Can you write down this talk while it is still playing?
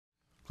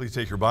Please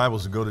take your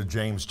Bibles and go to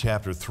James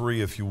chapter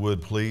 3, if you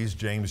would, please.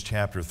 James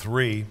chapter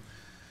 3.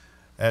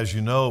 As you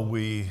know,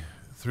 we,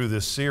 through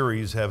this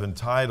series, have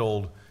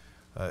entitled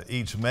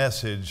each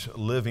message,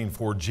 Living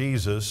for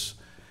Jesus.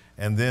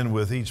 And then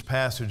with each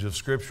passage of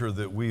Scripture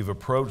that we've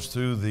approached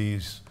through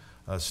these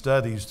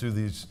studies, through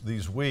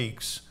these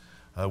weeks,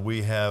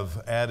 we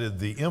have added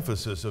the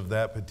emphasis of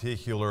that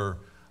particular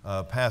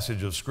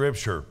passage of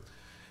Scripture.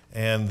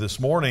 And this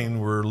morning,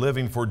 we're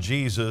living for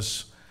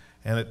Jesus.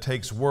 And it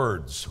takes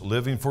words.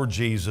 Living for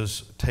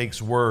Jesus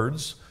takes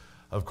words.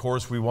 Of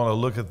course, we want to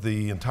look at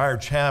the entire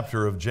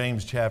chapter of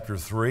James chapter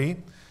 3.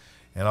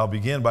 And I'll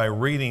begin by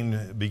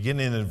reading,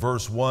 beginning in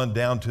verse 1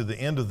 down to the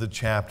end of the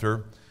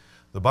chapter.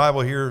 The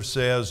Bible here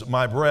says,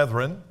 "My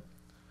brethren,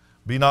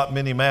 be not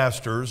many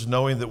masters,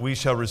 knowing that we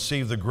shall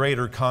receive the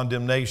greater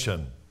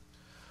condemnation.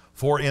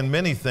 For in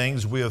many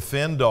things we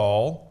offend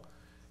all.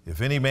 If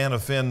any man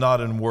offend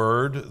not in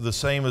word, the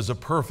same is a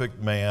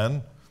perfect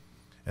man,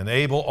 and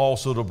able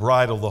also to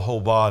bridle the whole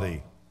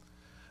body.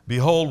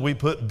 Behold, we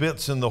put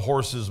bits in the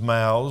horses'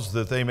 mouths,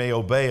 that they may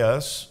obey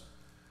us,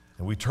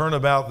 and we turn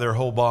about their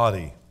whole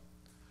body.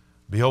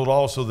 Behold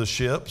also the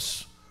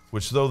ships,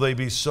 which though they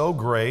be so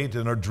great,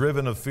 and are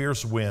driven of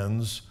fierce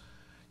winds,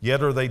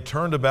 yet are they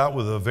turned about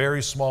with a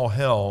very small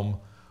helm,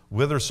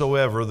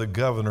 whithersoever the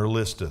governor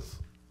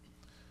listeth.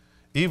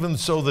 Even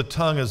so the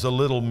tongue is a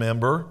little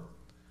member,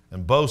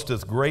 and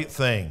boasteth great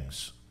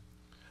things.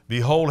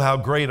 Behold, how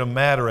great a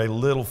matter a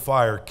little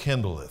fire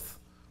kindleth."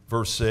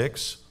 Verse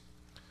 6,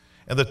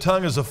 "And the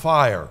tongue is a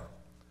fire,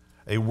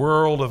 a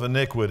world of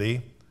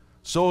iniquity.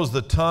 So is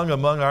the tongue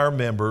among our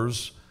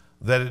members,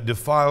 that it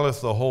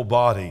defileth the whole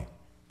body,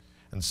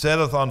 and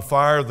setteth on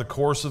fire the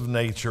course of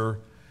nature,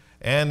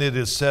 and it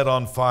is set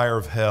on fire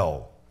of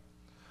hell.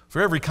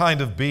 For every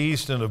kind of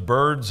beast, and of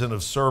birds, and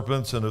of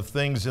serpents, and of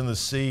things in the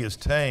sea is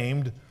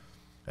tamed,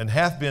 and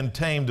hath been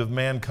tamed of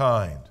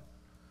mankind.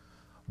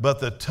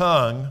 But the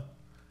tongue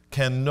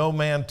can no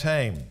man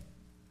tame.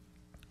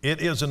 It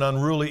is an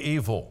unruly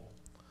evil,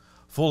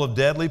 full of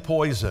deadly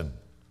poison.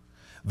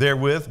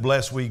 Therewith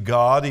bless we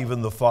God,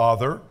 even the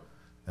Father,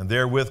 and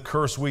therewith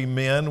curse we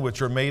men,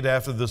 which are made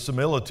after the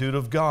similitude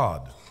of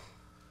God.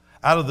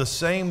 Out of the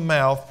same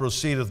mouth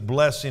proceedeth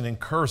blessing and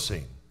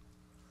cursing.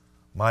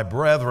 My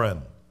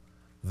brethren,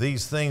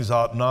 these things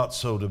ought not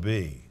so to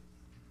be.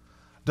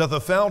 Doth a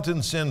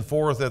fountain send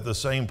forth at the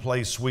same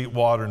place sweet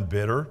water and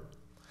bitter?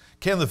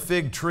 Can the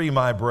fig tree,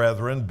 my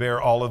brethren,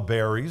 bear olive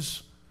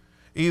berries,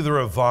 either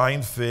a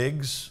vine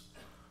figs?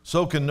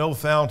 So can no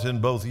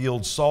fountain both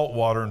yield salt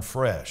water and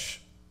fresh.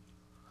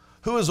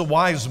 Who is a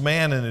wise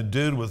man and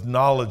endued with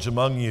knowledge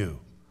among you?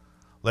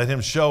 Let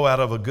him show out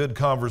of a good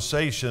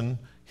conversation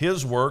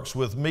his works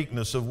with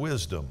meekness of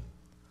wisdom.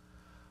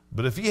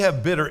 But if ye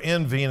have bitter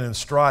envy and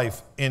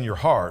strife in your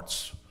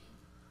hearts,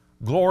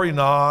 glory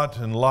not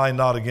and lie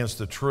not against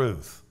the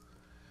truth.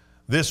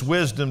 This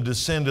wisdom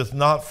descendeth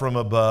not from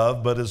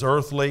above, but is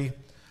earthly,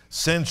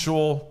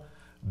 sensual,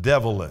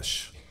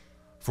 devilish.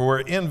 For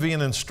where envy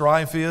and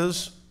strife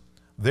is,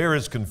 there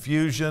is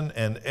confusion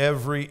and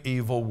every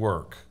evil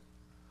work.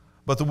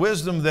 But the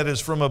wisdom that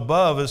is from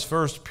above is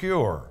first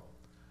pure,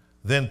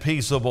 then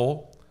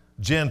peaceable,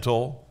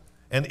 gentle,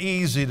 and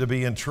easy to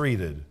be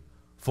entreated,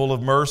 full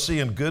of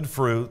mercy and good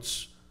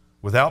fruits,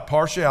 without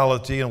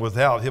partiality and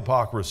without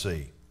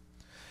hypocrisy.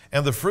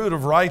 And the fruit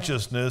of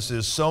righteousness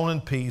is sown in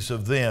peace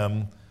of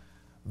them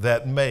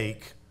that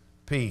make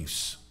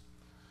peace."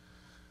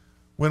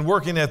 When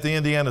working at the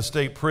Indiana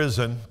State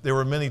Prison, there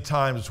were many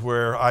times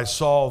where I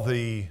saw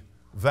the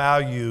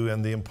value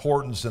and the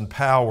importance and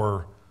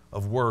power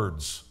of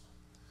words.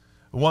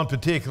 One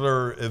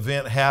particular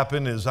event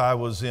happened as I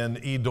was in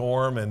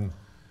E-dorm, and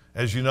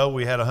as you know,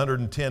 we had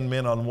 110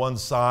 men on one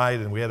side,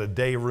 and we had a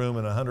day room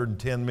and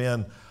 110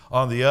 men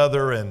on the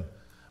other, and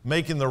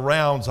making the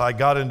rounds, I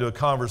got into a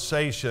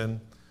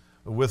conversation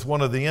with one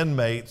of the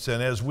inmates,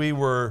 and as we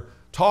were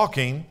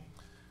talking,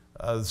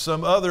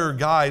 some other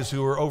guys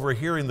who were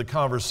overhearing the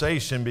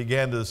conversation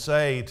began to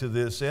say to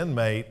this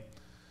inmate,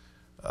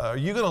 "Are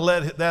you going to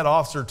let that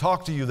officer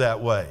talk to you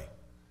that way?"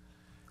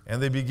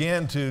 And they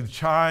began to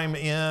chime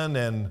in,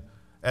 and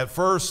at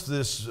first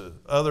this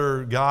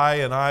other guy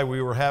and I,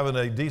 we were having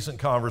a decent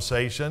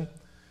conversation.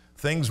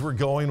 Things were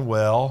going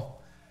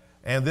well.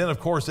 And then, of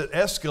course, it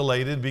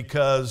escalated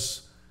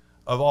because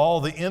of all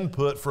the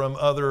input from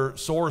other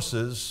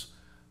sources.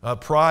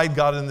 Pride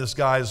got in this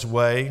guy's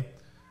way,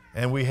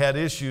 and we had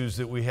issues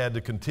that we had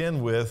to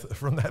contend with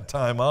from that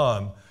time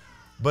on.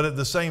 But at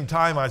the same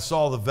time, I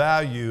saw the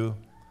value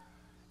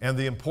and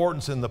the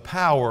importance and the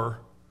power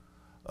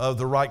of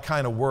the right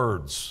kind of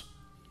words.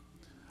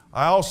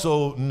 I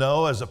also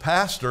know as a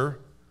pastor,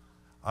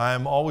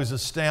 I'm always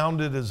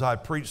astounded as I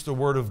preach the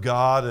Word of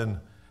God and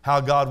how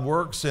God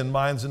works in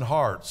minds and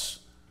hearts.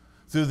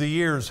 Through the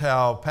years,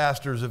 how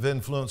pastors have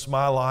influenced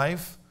my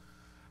life,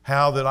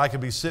 how that I could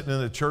be sitting in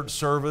a church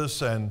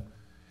service, and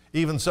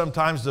even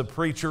sometimes the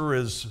preacher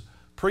is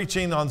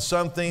preaching on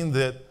something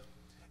that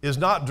is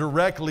not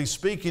directly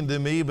speaking to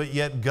me, but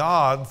yet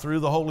God, through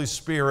the Holy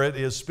Spirit,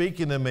 is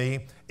speaking to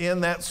me in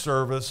that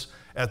service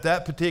at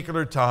that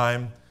particular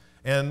time,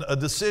 and a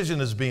decision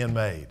is being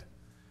made.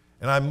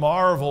 And I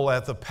marvel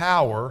at the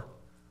power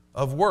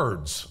of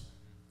words.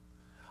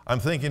 I'm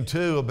thinking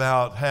too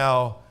about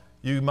how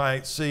you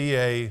might see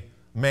a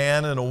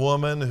man and a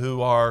woman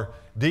who are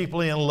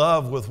deeply in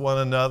love with one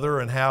another,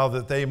 and how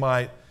that they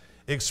might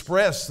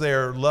express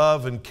their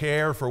love and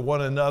care for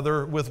one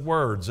another with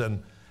words,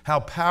 and how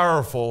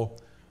powerful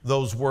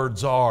those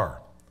words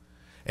are.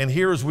 And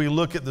here, as we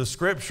look at the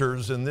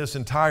scriptures in this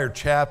entire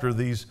chapter,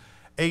 these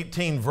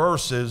 18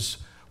 verses,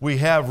 we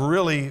have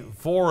really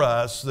for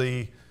us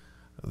the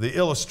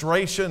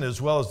illustration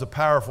as well as the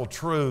powerful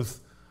truth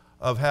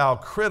of how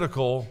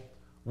critical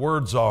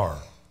words are.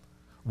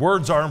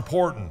 Words are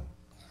important.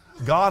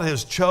 God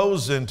has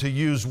chosen to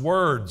use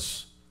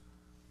words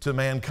to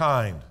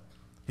mankind.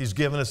 He's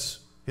given us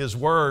His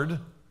Word,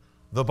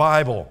 the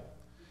Bible.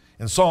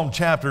 In Psalm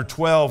chapter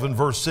 12 and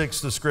verse 6,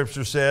 the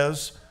scripture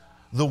says,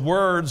 "The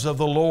words of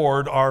the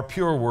Lord are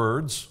pure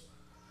words,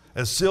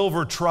 as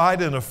silver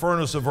tried in a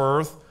furnace of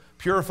earth,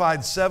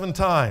 purified 7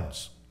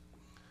 times.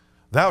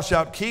 Thou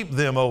shalt keep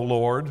them, O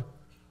Lord.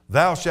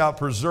 Thou shalt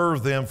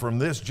preserve them from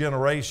this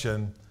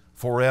generation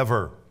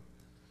forever."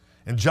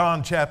 In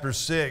John chapter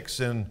 6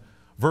 and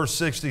verse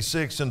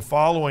 66 and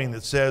following,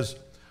 it says,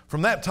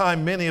 "From that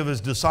time many of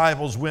his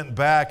disciples went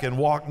back and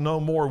walked no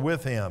more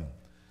with him.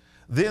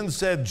 Then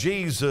said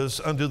Jesus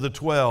unto the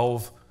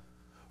 12,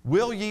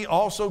 Will ye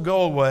also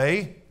go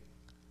away?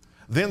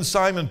 Then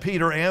Simon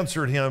Peter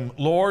answered him,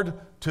 Lord,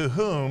 to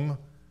whom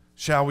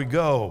shall we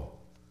go?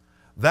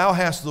 Thou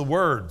hast the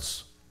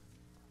words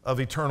of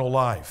eternal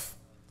life."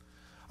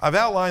 I've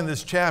outlined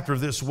this chapter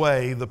this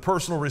way: the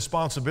personal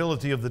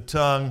responsibility of the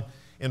tongue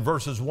in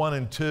verses 1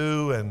 and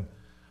 2, and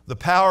the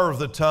power of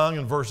the tongue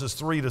in verses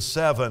 3 to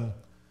 7,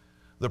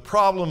 the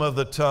problem of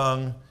the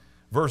tongue,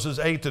 verses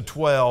 8 to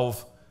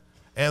 12,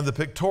 and the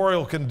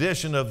pictorial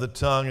condition of the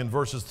tongue in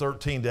verses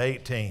 13 to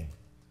 18.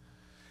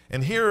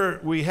 And here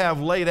we have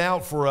laid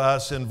out for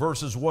us in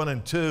verses 1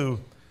 and 2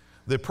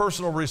 the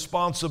personal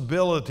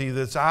responsibility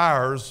that's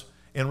ours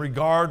in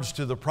regards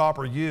to the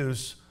proper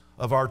use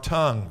of our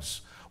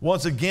tongues.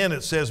 Once again,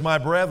 it says, "My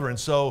brethren,"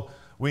 so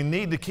we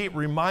need to keep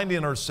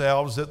reminding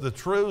ourselves that the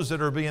truths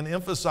that are being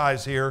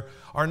emphasized here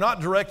are not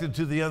directed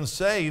to the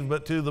unsaved,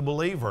 but to the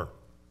believer.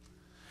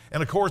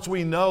 And of course,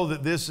 we know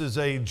that this is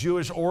a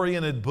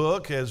Jewish-oriented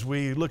book as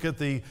we look at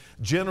the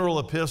general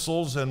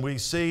epistles, and we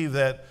see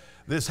that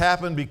this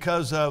happened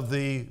because of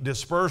the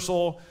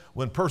dispersal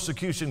when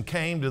persecution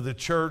came to the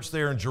church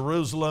there in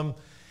Jerusalem.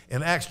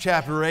 In Acts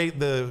chapter 8,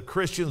 the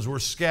Christians were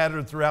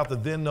scattered throughout the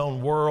then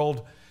known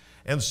world.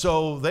 And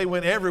so they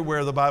went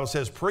everywhere, the Bible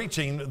says,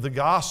 preaching the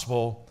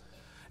gospel.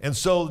 And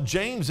so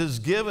James is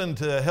given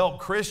to help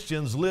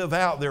Christians live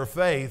out their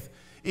faith,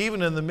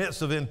 even in the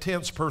midst of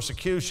intense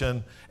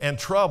persecution and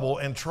trouble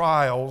and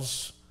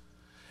trials.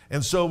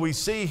 And so we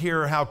see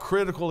here how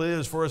critical it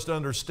is for us to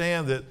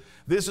understand that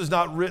this is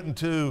not written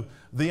to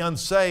the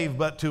unsaved,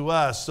 but to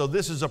us. So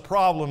this is a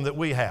problem that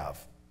we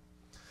have.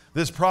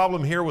 This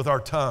problem here with our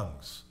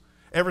tongues.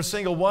 Every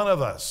single one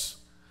of us.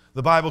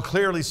 The Bible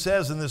clearly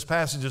says in this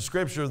passage of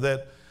Scripture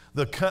that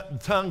the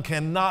tongue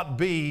cannot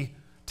be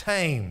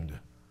tamed.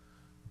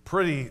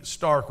 Pretty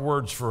stark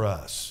words for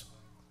us.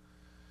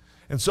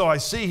 And so I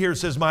see here it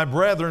says, "My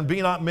brethren,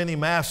 be not many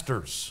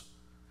masters."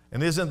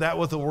 And isn't that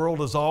what the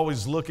world is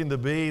always looking to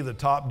be, the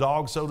top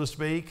dog, so to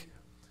speak?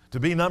 To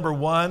be number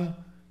one,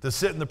 to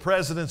sit in the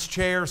president's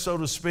chair, so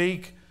to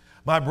speak.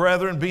 "My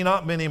brethren, be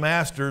not many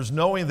masters,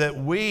 knowing that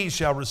we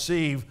shall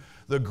receive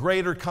the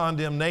greater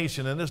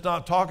condemnation." And it's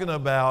not talking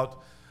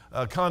about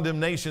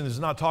condemnation, is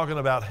not talking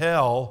about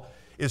hell.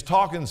 It's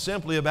talking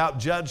simply about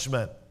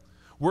judgment.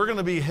 We're going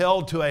to be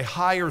held to a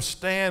higher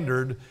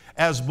standard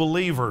as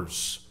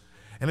believers.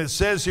 And it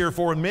says here,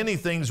 "For in many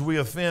things we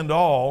offend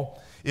all.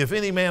 If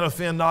any man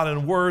offend not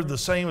in word, the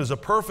same as a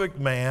perfect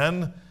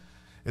man."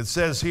 It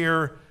says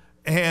here,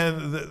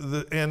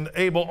 and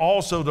able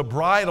also to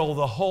bridle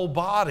the whole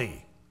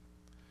body.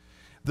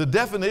 The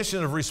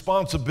definition of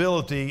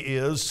responsibility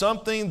is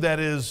something that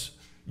is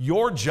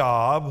your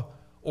job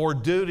or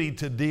duty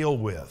to deal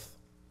with.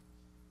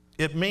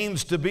 It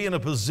means to be in a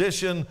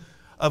position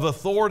of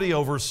authority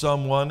over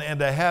someone and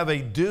to have a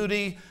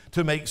duty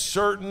to make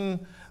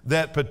certain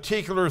that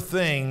particular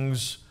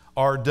things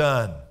are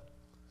done.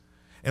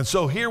 And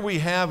so here we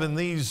have in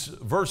these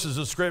verses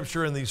of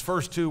Scripture, in these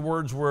first 2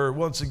 words where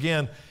once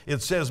again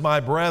it says, "My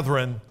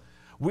brethren,"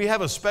 we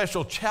have a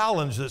special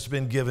challenge that's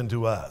been given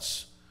to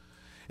us.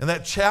 And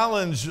that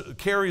challenge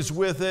carries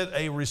with it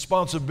a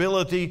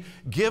responsibility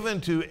given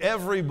to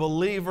every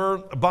believer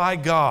by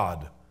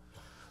God.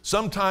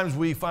 Sometimes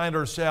we find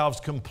ourselves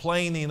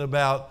complaining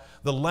about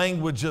the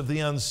language of the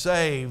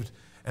unsaved,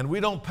 and we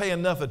don't pay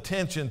enough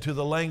attention to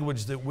the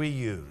language that we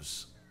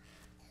use.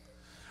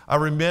 I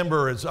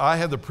remember as I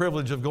had the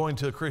privilege of going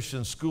to a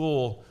Christian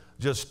school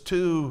just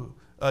 2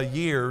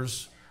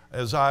 years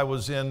as I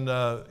was in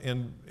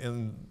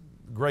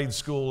grade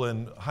school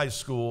and high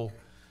school.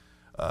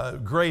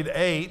 Grade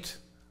 8,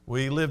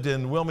 we lived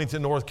in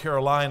Wilmington, North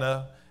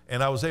Carolina,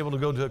 and I was able to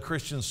go to a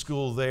Christian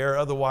school there.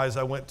 Otherwise,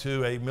 I went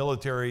to a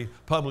military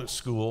public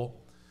school.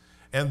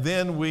 And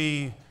then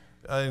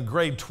in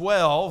grade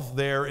 12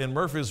 there in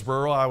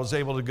Murfreesboro, I was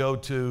able to go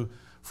to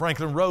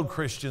Franklin Road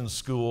Christian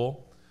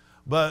School.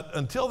 But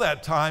until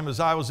that time,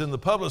 as I was in the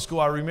public school,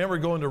 I remember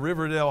going to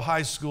Riverdale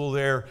High School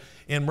there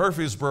in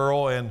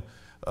Murfreesboro, and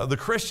the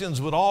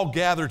Christians would all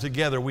gather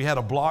together. We had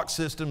a block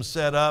system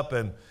set up,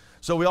 and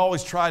so we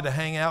always tried to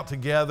hang out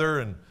together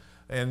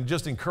and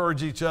just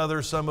encourage each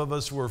other. Some of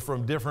us were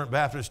from different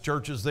Baptist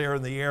churches there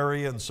in the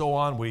area and so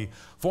on. We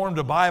formed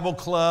a Bible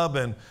club,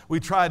 and we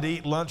tried to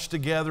eat lunch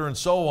together and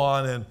so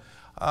on. And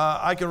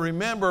I can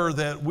remember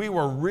that we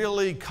were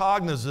really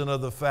cognizant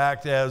of the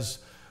fact as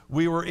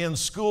we were in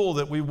school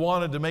that we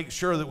wanted to make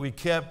sure that we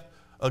kept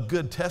a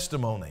good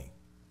testimony.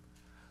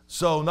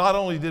 So not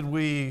only did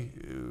we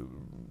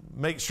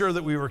make sure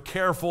that we were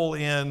careful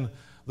in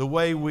the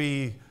way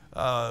we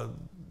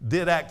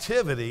did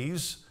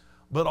activities,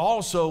 but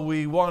also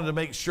we wanted to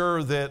make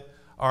sure that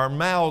our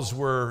mouths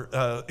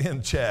were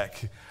in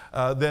check,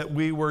 that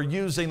we were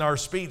using our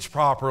speech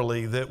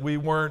properly, that we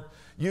weren't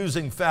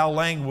using foul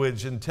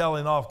language and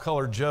telling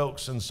off-color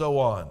jokes and so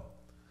on.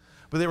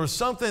 But there was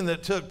something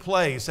that took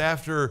place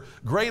after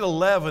grade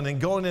 11 and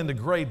going into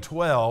grade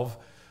 12.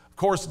 Of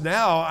course,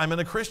 now I'm in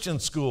a Christian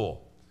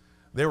school.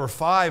 There were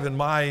 5 in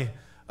my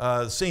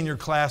senior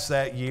class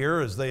that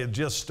year as they had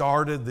just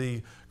started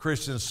the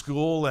Christian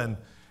school, and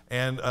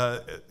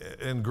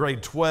in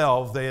grade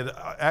 12, they had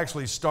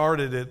actually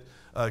started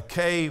at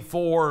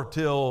K4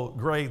 till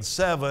grade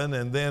 7,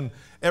 and then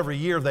every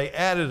year they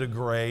added a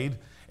grade.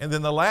 And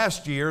then the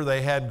last year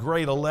they had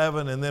grade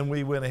 11, and then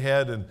we went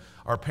ahead and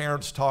our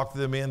parents talked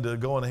them into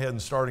going ahead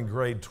and starting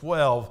grade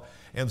 12.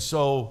 And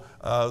so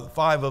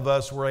 5 of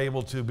us were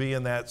able to be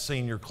in that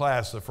senior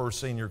class, the first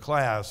senior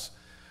class.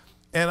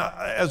 And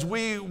as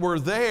we were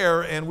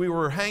there and we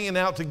were hanging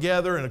out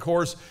together, and of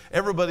course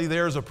everybody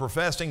there is a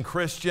professing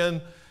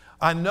Christian,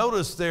 I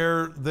noticed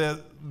there that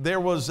there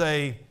was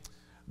a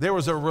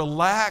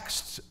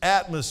relaxed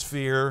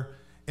atmosphere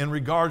in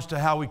regards to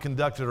how we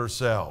conducted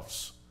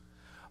ourselves.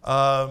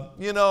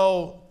 You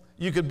know,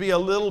 you could be a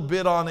little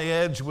bit on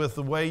edge with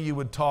the way you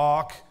would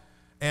talk,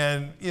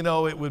 and, you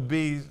know, it would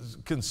be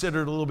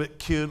considered a little bit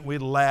cute.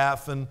 We'd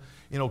laugh and,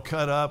 you know,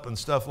 cut up and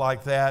stuff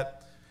like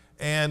that.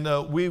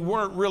 And we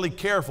weren't really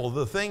careful.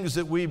 The things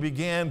that we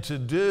began to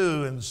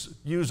do and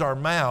use our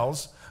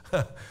mouths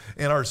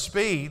in our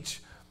speech,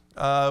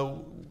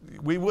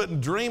 we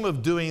wouldn't dream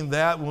of doing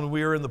that when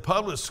we were in the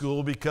public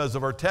school because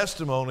of our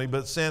testimony,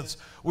 but since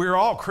we were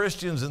all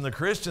Christians in the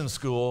Christian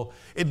school,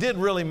 it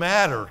didn't really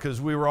matter because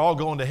we were all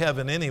going to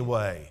heaven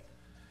anyway.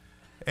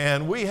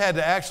 And we had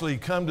to actually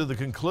come to the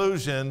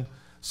conclusion,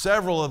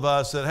 several of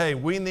us, that, hey,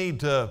 we need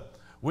to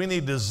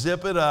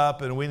zip it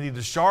up and we need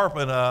to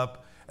sharpen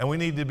up and we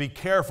need to be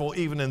careful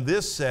even in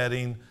this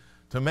setting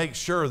to make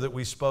sure that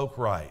we spoke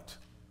right.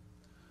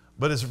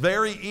 But it's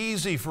very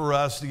easy for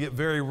us to get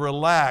very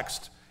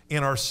relaxed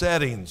in our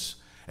settings.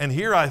 And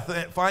here I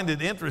find it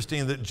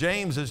interesting that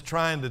James is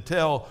trying to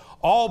tell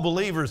all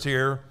believers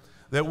here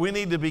that we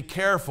need to be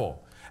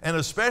careful, and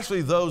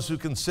especially those who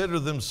consider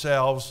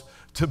themselves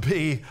to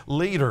be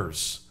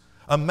leaders.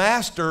 A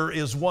master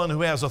is one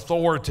who has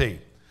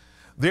authority.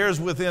 There's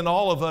within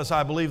all of us,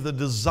 I believe, the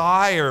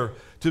desire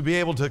to be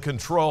able to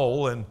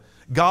control, and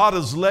God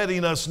is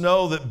letting us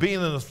know that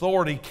being an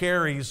authority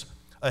carries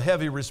a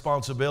heavy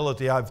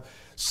responsibility. I've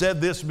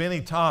said this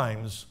many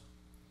times,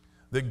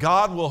 that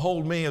God will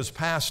hold me as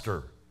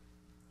pastor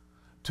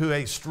to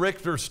a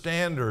stricter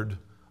standard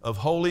of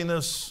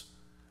holiness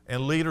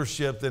and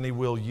leadership than He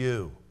will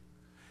you.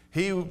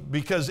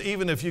 Because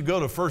even if you go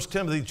to 1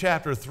 Timothy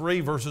chapter 3,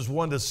 verses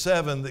 1 to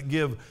 7 that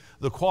give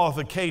the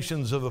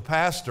qualifications of a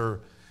pastor,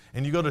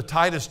 and you go to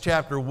Titus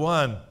chapter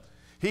 1,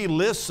 he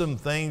lists some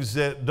things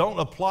that don't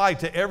apply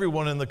to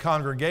everyone in the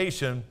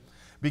congregation,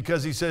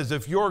 because he says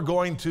if you're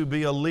going to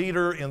be a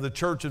leader in the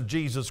church of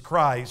Jesus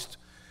Christ,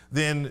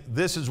 then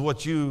this is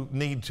what you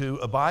need to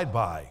abide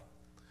by.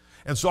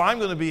 And so I'm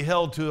going to be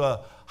held to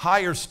a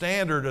higher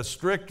standard, a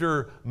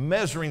stricter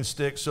measuring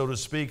stick, so to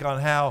speak,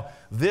 on how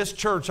this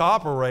church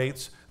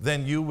operates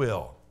than you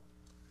will.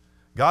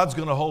 God's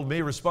going to hold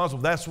me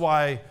responsible. That's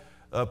why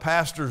a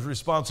pastor's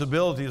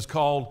responsibility is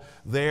called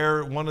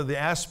there, one of the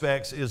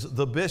aspects is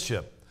the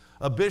bishop.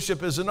 A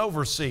bishop is an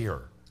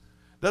overseer.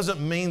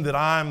 Doesn't mean that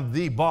I'm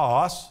the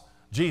boss.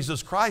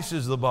 Jesus Christ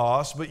is the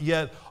boss, but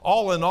yet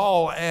all in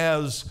all,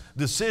 as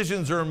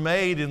decisions are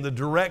made in the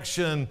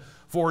direction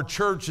for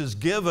church is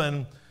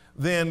given,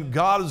 then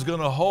God is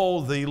going to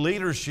hold the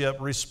leadership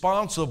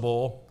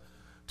responsible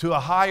to a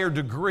higher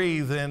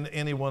degree than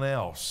anyone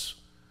else.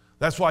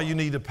 That's why you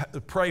need to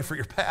pray for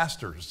your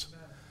pastors.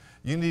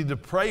 You need to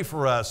pray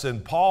for us.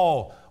 And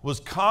Paul was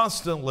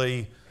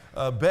constantly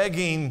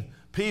begging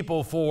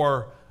people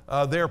for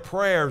their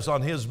prayers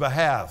on his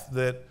behalf,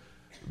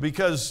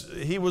 because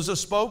he was a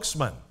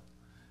spokesman,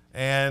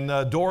 and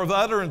a door of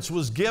utterance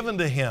was given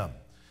to him,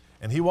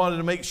 and he wanted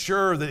to make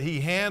sure that he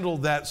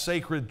handled that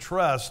sacred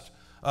trust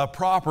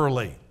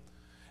properly.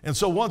 And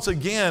so once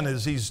again,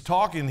 as he's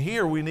talking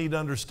here, we need to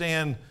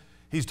understand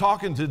he's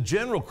talking to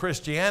general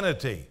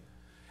Christianity.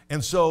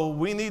 And so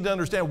we need to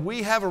understand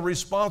we have a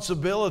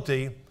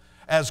responsibility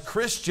as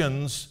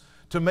Christians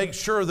to make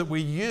sure that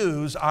we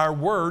use our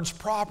words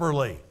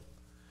properly,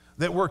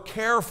 that we're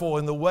careful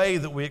in the way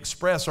that we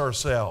express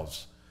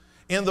ourselves.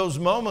 In those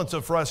moments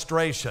of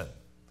frustration,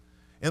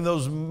 in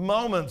those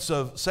moments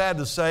of, sad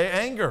to say,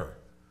 anger,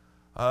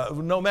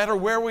 no matter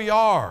where we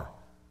are,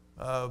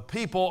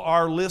 people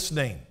are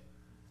listening,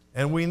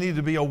 and we need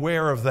to be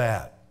aware of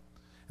that.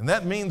 And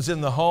that means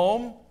in the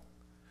home,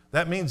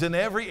 that means in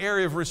every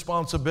area of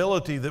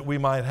responsibility that we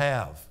might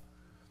have.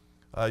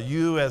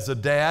 You as a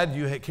dad,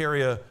 you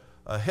carry a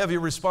heavy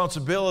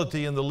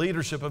responsibility in the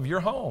leadership of your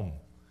home.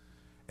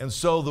 And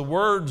so the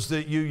words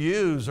that you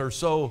use are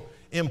so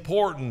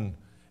important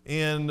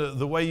in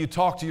the way you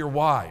talk to your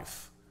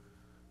wife,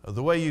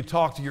 the way you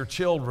talk to your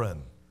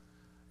children.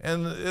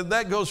 And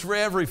that goes for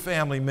every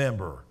family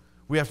member.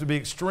 We have to be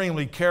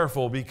extremely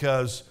careful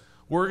because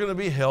we're going to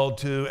be held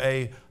to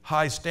a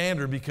high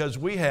standard because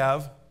we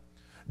have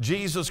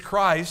Jesus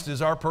Christ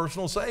as our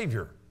personal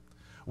Savior.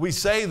 We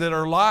say that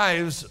our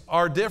lives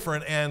are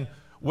different, and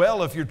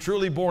well, if you're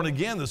truly born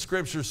again, the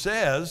Scripture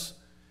says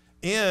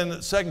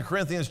in 2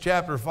 Corinthians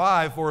chapter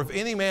 5, for if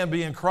any man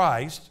be in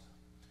Christ,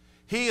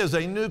 he is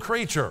a new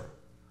creature.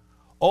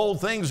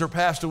 Old things are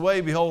passed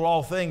away, behold,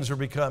 all things are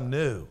become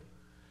new.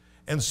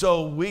 And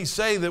so we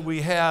say that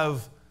we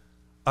have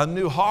a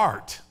new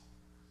heart.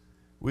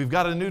 We've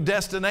got a new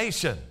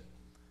destination.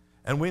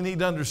 And we need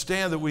to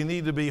understand that we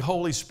need to be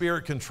Holy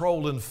Spirit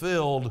controlled and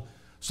filled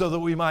so that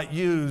we might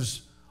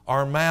use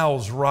our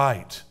mouths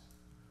right.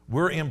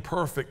 We're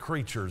imperfect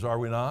creatures, are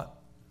we not?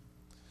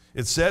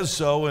 It says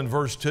so in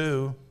verse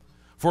 2.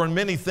 For in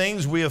many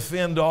things we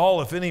offend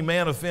all. If any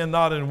man offend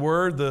not in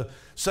word, the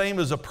same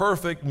is a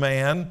perfect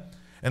man,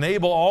 and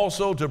able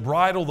also to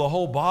bridle the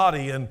whole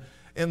body. And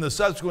in the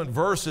subsequent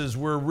verses,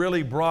 we're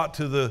really brought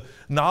to the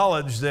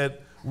knowledge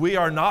that we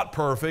are not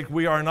perfect.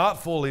 We are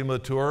not fully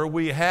mature.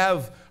 We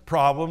have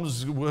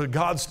problems.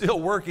 God's still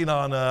working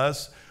on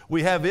us.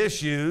 We have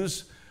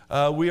issues.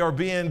 We are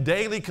being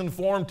daily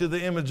conformed to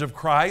the image of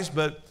Christ,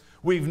 but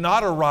we've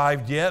not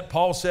arrived yet.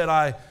 Paul said,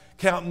 I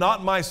count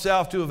not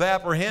myself to have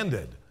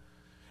apprehended.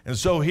 And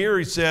so here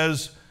he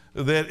says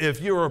that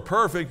if you were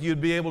perfect,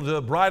 you'd be able to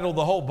bridle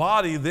the whole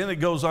body. Then it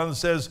goes on and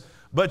says,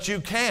 but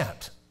you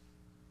can't.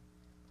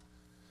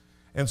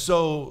 And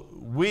so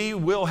we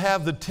will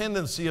have the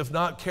tendency, if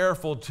not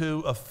careful, to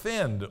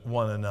offend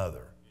one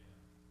another.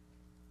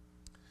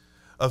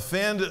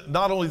 Offend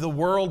not only the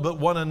world, but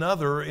one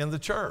another in the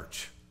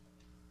church.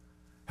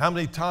 How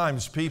many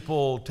times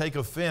people take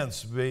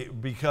offense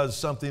because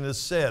something is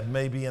said,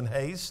 maybe in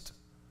haste?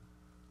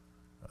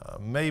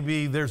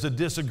 Maybe there's a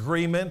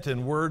disagreement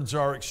and words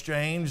are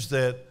exchanged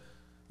that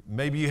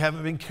maybe you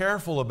haven't been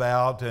careful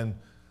about and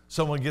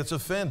someone gets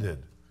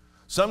offended.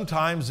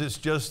 Sometimes it's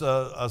just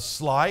a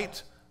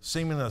slight,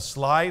 seeming a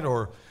slight,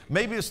 or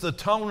maybe it's the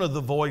tone of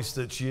the voice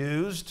that's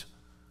used.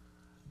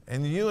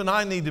 And you and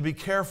I need to be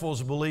careful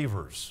as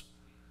believers,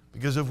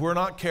 because if we're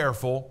not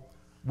careful,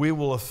 we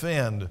will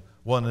offend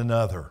one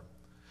another.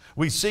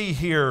 We see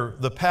here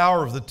the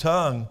power of the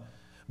tongue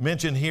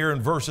mentioned here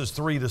in verses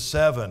 3 to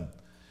 7.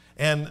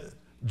 And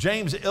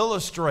James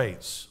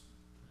illustrates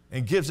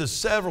and gives us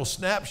several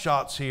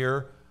snapshots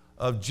here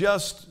of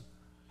just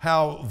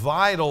how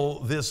vital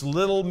this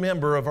little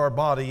member of our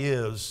body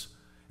is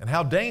and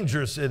how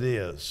dangerous it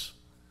is.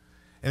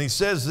 And he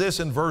says this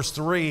in verse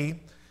 3.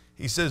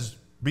 He says,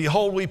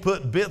 behold, we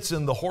put bits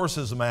in the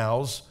horses'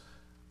 mouths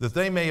that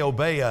they may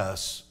obey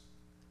us,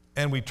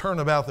 and we turn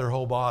about their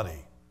whole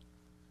body.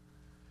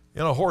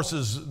 You know,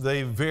 horses,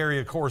 they vary,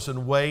 of course,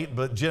 in weight,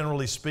 but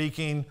generally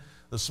speaking,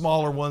 the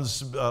smaller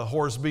ones,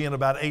 horse being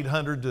about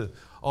 800 to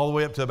all the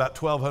way up to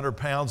about 1,200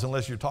 pounds,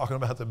 unless you're talking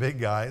about the big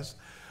guys.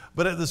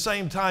 But at the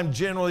same time,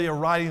 generally a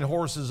riding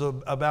horse is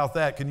about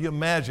that. Can you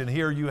imagine?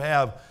 Here you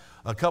have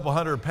a couple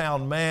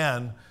 100-pound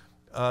man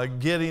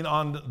getting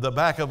on the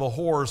back of a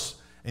horse,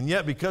 and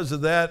yet because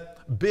of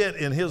that bit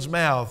in his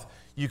mouth,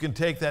 you can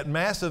take that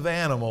massive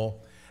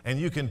animal and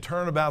you can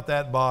turn about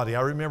that body.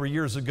 I remember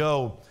years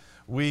ago,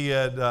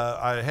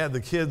 I had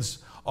the kids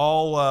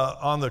all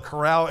on the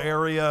corral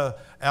area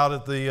out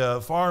at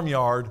the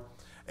farmyard,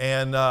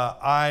 and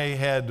I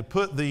had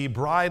put the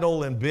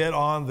bridle and bit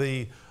on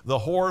the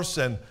horse,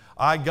 and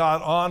I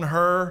got on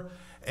her,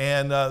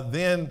 and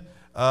then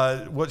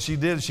what she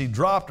did is she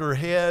dropped her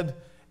head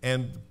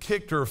and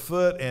kicked her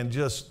foot and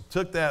just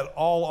took that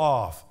all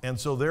off. And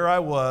so there I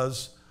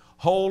was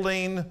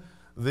holding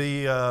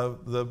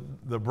the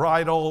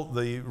bridle,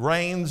 the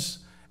reins,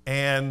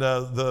 and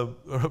the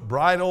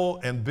bridle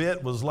and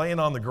bit was laying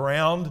on the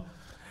ground.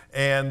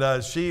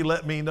 And she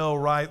let me know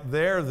right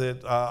there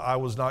that I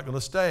was not going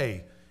to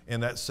stay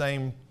in that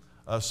same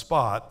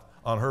spot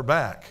on her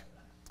back.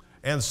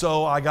 And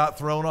so I got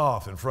thrown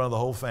off in front of the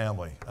whole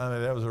family. I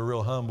mean, that was a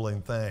real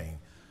humbling thing.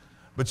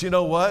 But you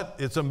know what?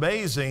 It's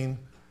amazing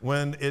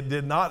when it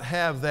did not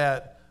have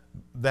that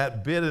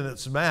bit in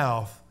its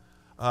mouth,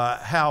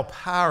 how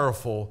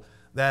powerful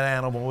that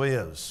animal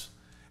is.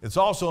 It's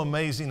also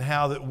amazing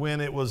how that when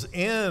it was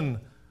in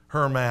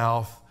her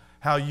mouth,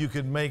 how you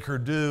could make her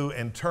do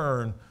and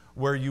turn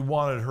where you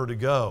wanted her to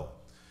go.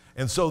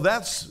 And so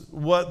that's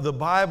what the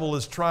Bible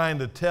is trying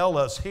to tell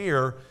us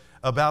here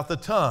about the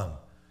tongue.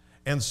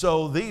 And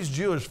so these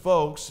Jewish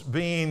folks,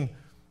 being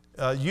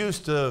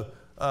used to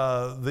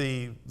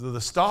the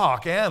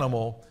stock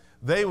animal,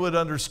 they would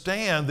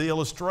understand the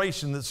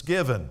illustration that's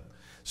given.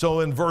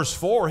 So in verse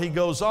 4, he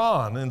goes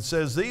on and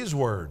says these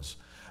words,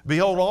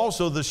 "Behold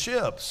also the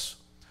ships,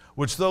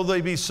 which though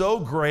they be so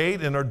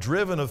great and are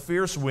driven of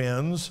fierce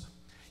winds,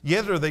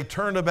 yet are they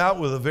turned about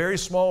with a very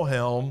small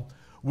helm,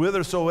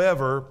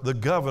 whithersoever the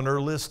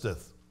governor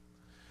listeth."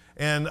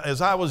 And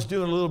as I was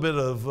doing a little bit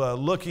of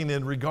looking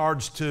in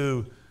regards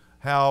to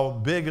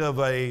how big of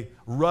a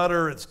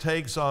rudder it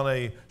takes on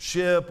a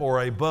ship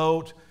or a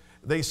boat,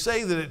 they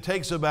say that it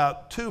takes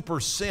about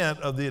 2%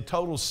 of the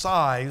total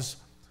size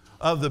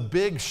of the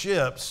big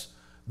ships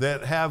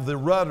that have the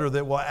rudder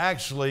that will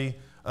actually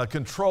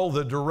control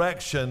the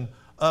direction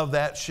of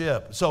that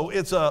ship. So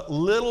it's a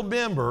little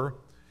member,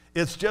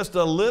 it's just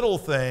a little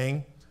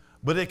thing,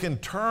 but it can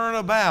turn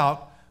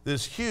about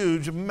this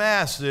huge,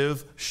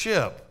 massive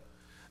ship.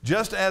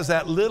 Just as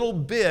that little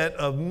bit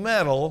of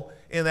metal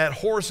in that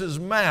horse's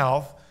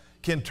mouth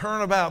can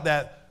turn about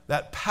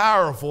that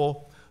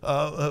powerful,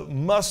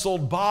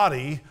 muscled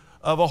body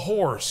of a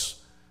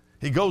horse.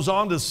 He goes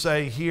on to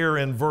say here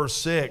in verse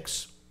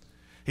 6,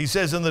 he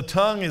says, "And the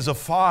tongue is a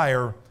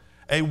fire,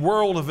 a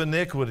world of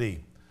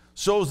iniquity.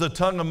 So is the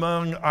tongue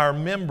among our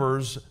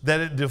members, that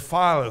it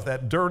defileth,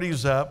 that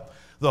dirties up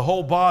the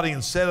whole body,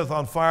 and setteth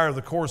on fire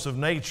the course of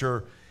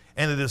nature,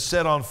 and it is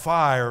set on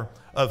fire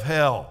of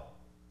hell."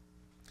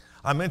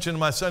 I mentioned in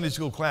my Sunday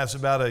school class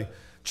about a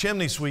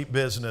chimney sweep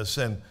business,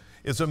 and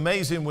it's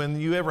amazing when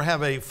you ever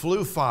have a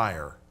flue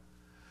fire.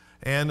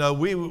 And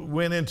we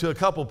went into a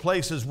couple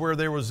places where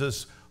there was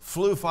this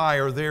flue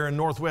fire there in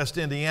northwest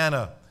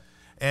Indiana.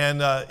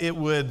 And it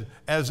would,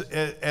 as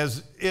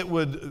it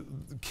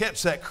would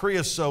catch that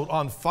creosote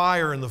on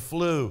fire in the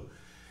flue,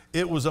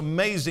 it was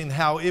amazing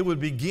how it would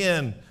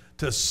begin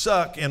to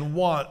suck and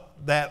want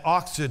that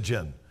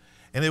oxygen.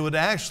 And it would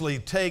actually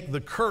take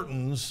the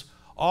curtains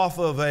off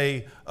of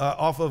a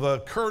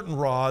curtain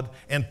rod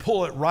and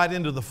pull it right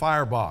into the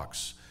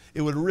firebox.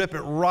 It would rip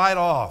it right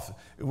off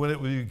when it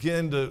would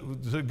begin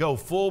to go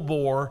full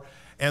bore.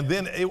 And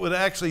then it would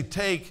actually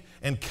take,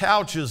 and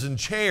couches and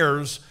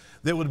chairs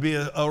that would be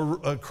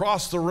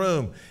across the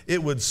room,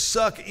 it would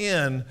suck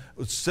in,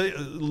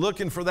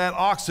 looking for that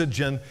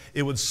oxygen,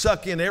 it would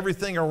suck in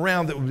everything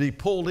around that would be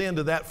pulled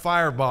into that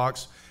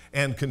firebox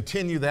and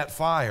continue that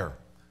fire.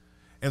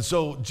 And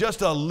so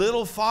just a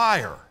little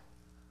fire,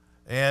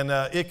 and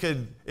it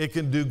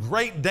can do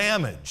great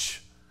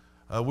damage.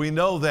 We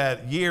know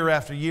that year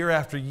after year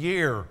after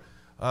year,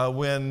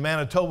 when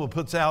Manitoba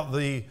puts out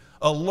the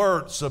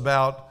alerts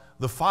about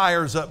the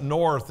fires up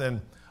north,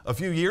 and a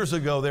few years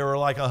ago, there were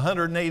like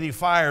 180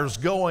 fires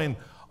going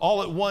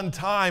all at one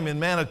time in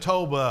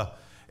Manitoba,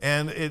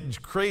 and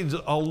it creates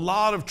a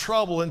lot of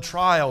trouble and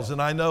trials.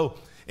 And I know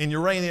in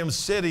Uranium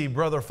City,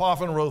 Brother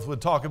Pfaffenroth would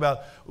talk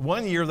about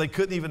one year they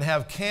couldn't even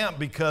have camp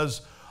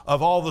because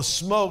of all the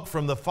smoke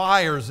from the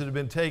fires that had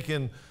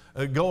been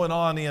going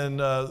on in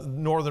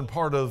northern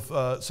part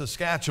of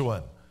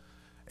Saskatchewan.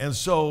 And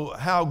so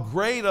how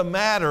great a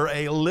matter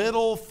a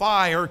little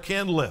fire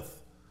kindleth.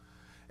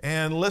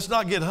 And let's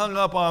not get hung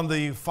up on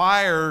the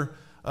fire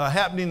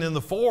happening in the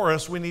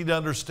forest. We need to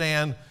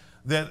understand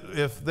that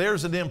if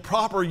there's an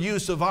improper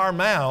use of our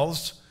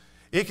mouths,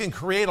 it can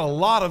create a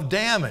lot of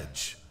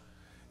damage.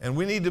 And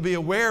we need to be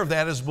aware of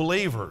that as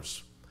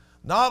believers.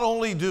 Not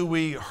only do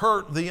we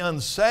hurt the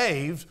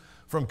unsaved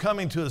from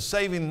coming to a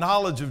saving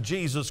knowledge of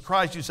Jesus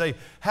Christ, you say,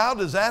 how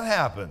does that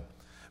happen?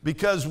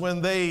 Because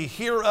when they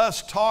hear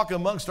us talk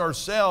amongst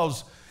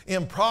ourselves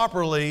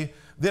improperly,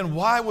 then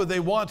why would they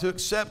want to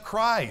accept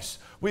Christ?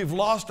 We've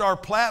lost our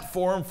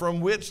platform from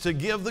which to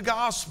give the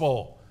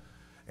gospel.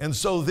 And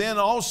so then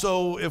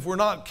also, if we're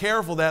not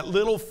careful, that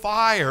little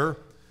fire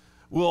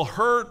will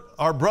hurt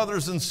our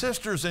brothers and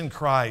sisters in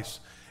Christ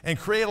and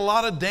create a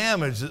lot of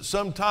damage that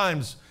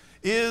sometimes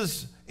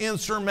is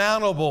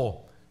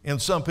insurmountable in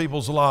some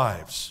people's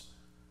lives.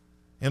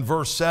 In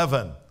verse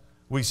 7,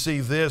 we see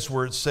this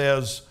where it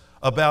says,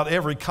 about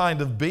every kind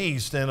of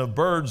beast and of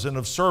birds and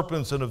of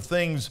serpents and of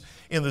things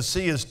in the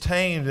sea is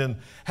tamed and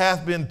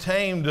hath been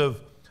tamed of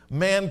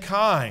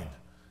mankind.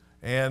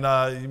 And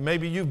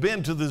maybe you've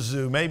been to the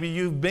zoo. Maybe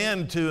you've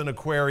been to an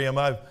aquarium.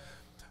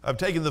 I've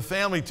taken the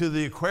family to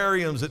the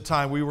aquariums at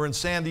times. We were in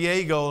San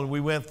Diego and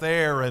we went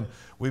there, and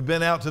we've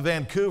been out to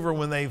Vancouver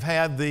when they've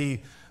had the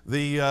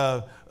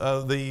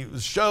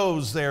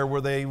shows there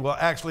where they will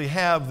actually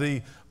have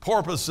the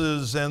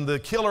porpoises and the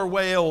killer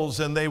whales,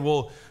 and they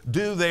will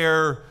do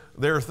their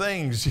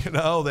things, you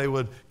know. They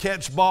would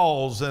catch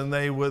balls and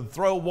they would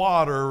throw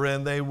water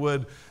and they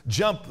would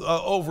jump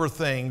over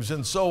things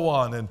and so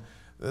on. And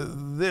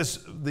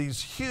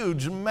these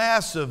huge,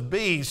 massive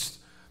beasts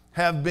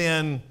have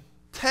been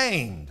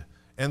tamed,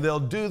 and they'll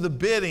do the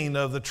bidding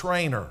of the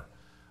trainer.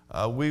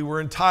 We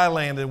were in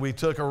Thailand and we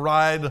took a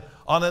ride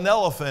on an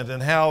elephant,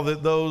 and how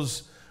that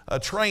those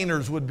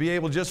trainers would be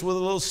able, just with a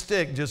little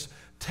stick, just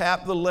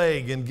tap the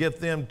leg and get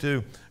them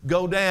to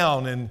go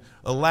down and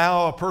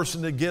allow a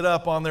person to get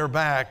up on their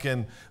back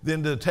and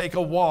then to take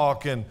a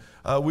walk. And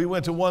we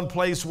went to one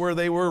place where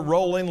they were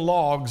rolling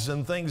logs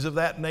and things of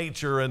that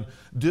nature and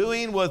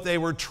doing what they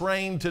were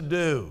trained to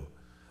do.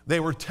 They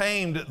were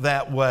tamed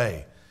that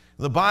way.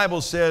 The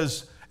Bible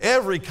says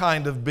every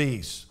kind of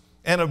beast,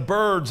 and of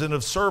birds, and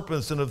of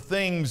serpents, and of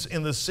things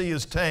in the sea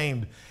is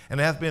tamed, and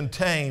hath been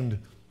tamed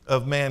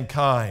of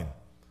mankind.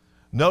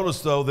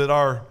 Notice, though, that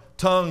our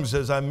tongues,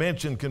 as I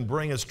mentioned, can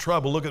bring us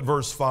trouble. Look at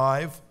verse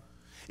 5.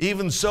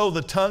 Even so,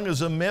 the tongue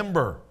is a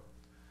member,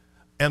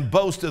 and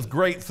boasteth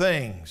great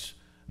things.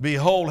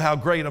 Behold, how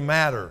great a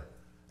matter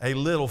a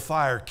little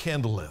fire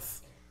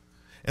kindleth.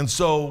 And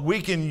so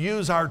we can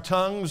use our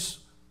tongues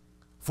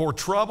for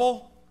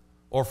trouble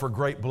or for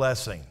great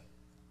blessing,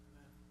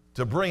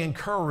 to bring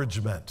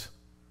encouragement.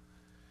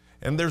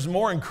 And there's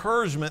more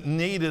encouragement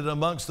needed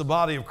amongst the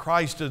body of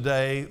Christ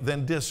today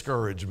than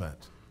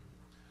discouragement.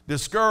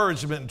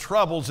 Discouragement and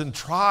troubles and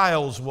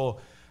trials will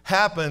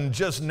happen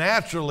just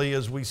naturally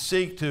as we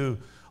seek to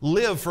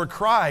live for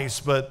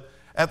Christ, but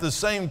at the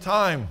same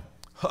time,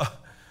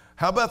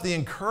 how about the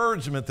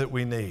encouragement that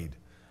we need?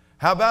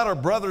 How about our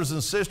brothers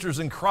and sisters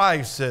in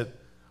Christ that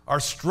are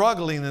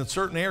struggling in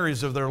certain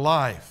areas of their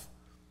life?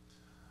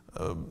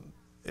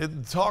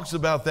 It talks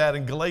about that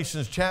in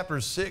Galatians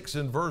chapter 6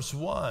 and verse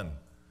 1. It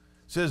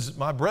says,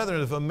 my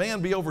brethren, if a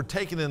man be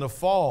overtaken in a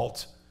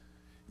fault,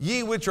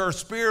 ye which are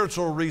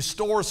spiritual,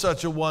 restore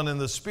such a one in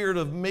the spirit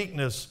of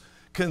meekness,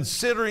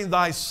 considering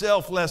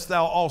thyself, lest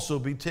thou also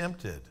be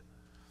tempted.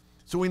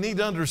 So we need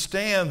to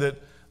understand that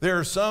there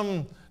are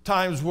some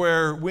times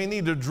where we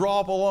need to draw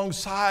up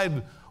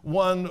alongside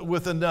one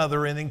with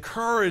another and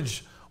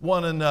encourage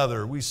one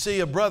another. We see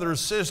a brother or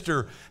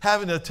sister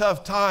having a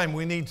tough time,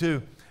 we need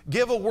to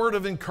give a word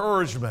of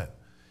encouragement.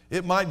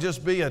 It might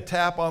just be a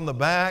tap on the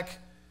back.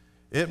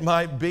 It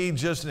might be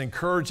just an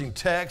encouraging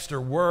text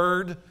or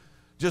word.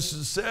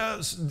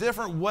 Just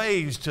different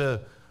ways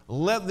to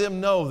let them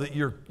know that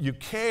you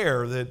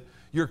care, that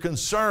you're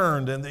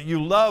concerned, and that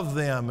you love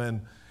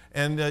them,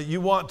 and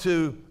you want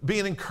to be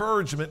an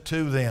encouragement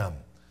to them.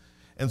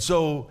 And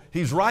so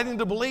he's writing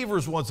to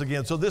believers once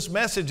again. So this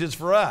message is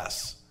for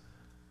us.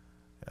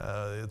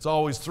 It's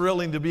always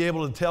thrilling to be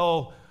able to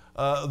tell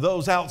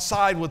those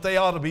outside what they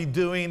ought to be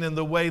doing and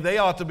the way they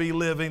ought to be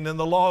living and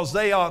the laws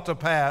they ought to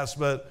pass,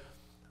 but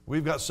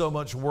we've got so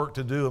much work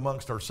to do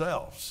amongst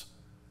ourselves.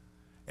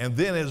 And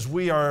then as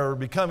we are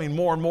becoming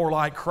more and more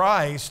like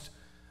Christ,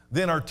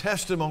 then our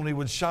testimony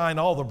would shine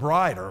all the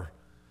brighter,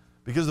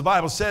 because the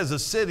Bible says a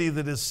city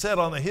that is set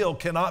on a hill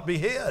cannot be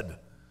hid.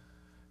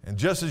 And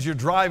just as you're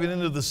driving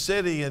into the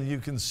city and you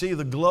can see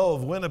the glow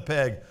of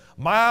Winnipeg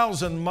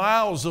miles and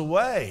miles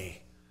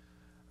away,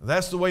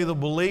 that's the way the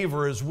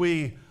believer, as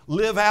we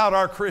live out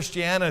our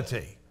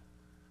Christianity,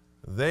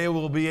 they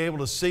will be able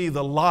to see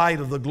the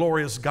light of the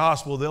glorious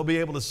gospel. They'll be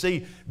able to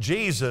see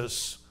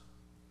Jesus.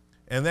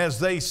 And as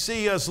they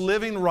see us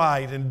living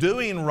right and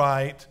doing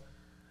right,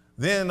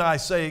 then I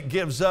say it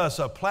gives us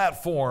a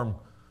platform,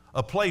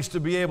 a place to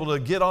be able to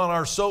get on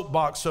our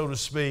soapbox, so to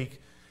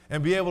speak,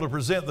 and be able to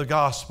present the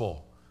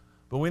gospel.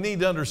 But we need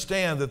to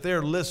understand that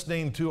they're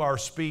listening to our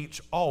speech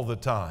all the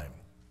time.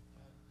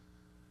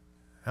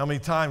 How many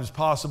times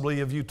possibly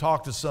have you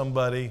talked to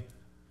somebody,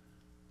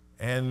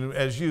 and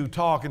as you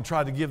talk and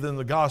try to give them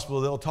the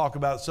gospel, they'll talk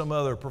about some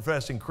other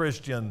professing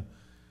Christian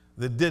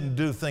that didn't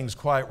do things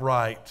quite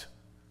right,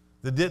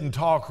 that didn't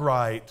talk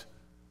right,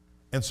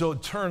 and so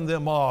it turned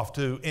them off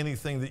to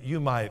anything that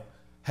you might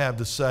have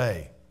to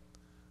say.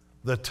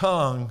 The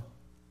tongue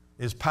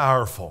is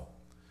powerful.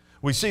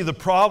 We see the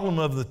problem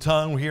of the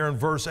tongue here in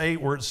verse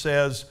 8 where it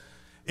says,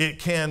 it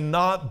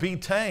cannot be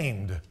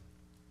tamed.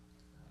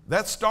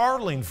 That's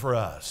startling for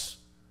us.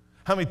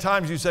 How many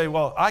times you say,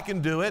 well, I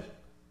can do it.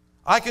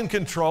 I can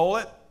control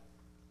it.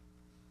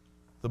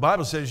 The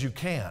Bible says you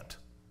can't.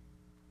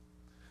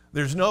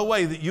 There's no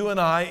way that you and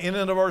I, in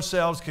and of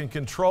ourselves, can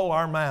control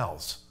our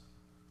mouths.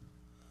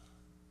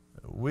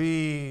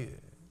 We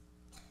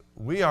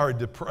are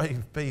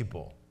depraved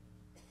people.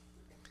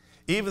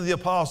 Even the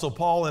Apostle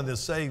Paul in his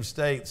saved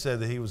state said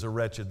that he was a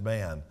wretched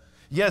man.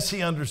 Yes,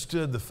 he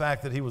understood the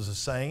fact that he was a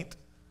saint.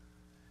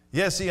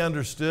 Yes, he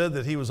understood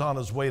that he was on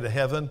his way to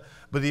heaven,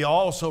 but he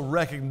also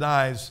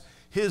recognized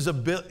his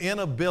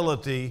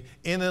inability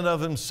in and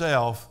of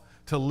himself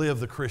to live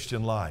the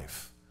Christian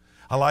life.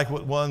 I like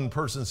what one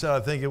person said, I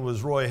think it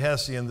was Roy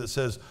Hessian, that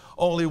says,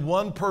 only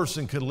one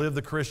person can live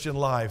the Christian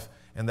life,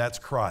 and that's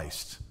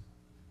Christ.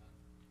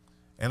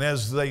 And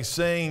as they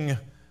sing,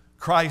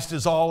 Christ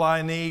is all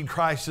I need,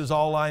 Christ is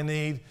all I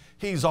need,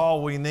 He's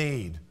all we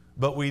need,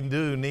 but we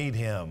do need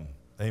Him.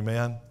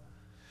 Amen?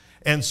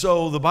 And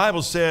so the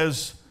Bible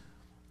says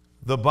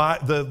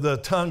the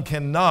tongue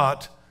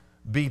cannot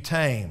be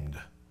tamed.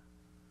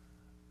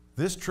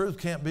 This truth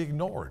can't be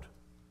ignored.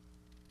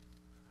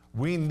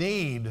 We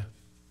need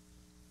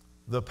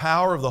the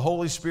power of the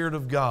Holy Spirit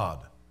of God,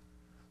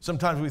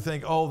 Sometimes we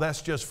think, oh,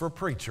 that's just for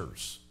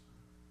preachers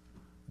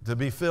to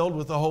be filled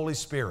with the Holy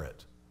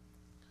Spirit.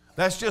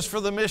 That's just for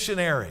the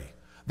missionary.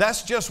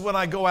 That's just when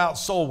I go out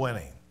soul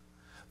winning.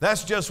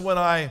 That's just when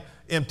I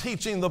am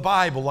teaching the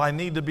Bible, I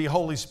need to be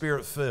Holy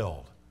Spirit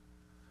filled.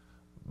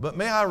 But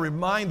may I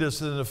remind us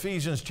that in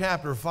Ephesians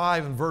chapter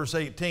 5 and verse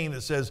 18,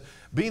 it says,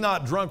 be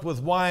not drunk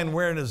with wine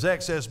wherein is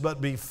excess,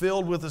 but be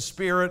filled with the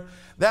Spirit.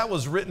 That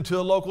was written to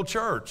a local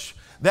church.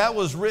 That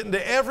was written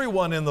to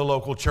everyone in the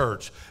local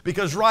church.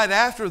 Because right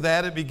after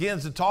that, it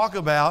begins to talk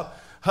about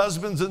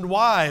husbands and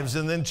wives,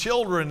 and then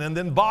children, and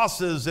then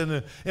bosses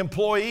and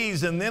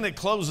employees. And then it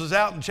closes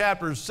out in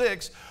chapter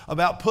 6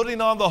 about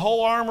putting on the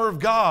whole armor of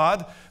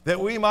God that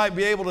we might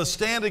be able to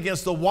stand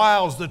against the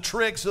wiles, the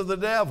tricks of the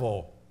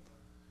devil.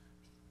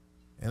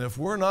 And if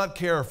we're not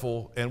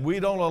careful and we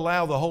don't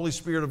allow the Holy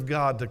Spirit of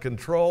God to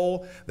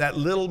control that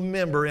little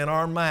member in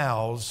our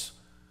mouths,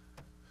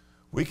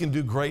 we can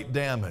do great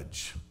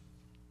damage.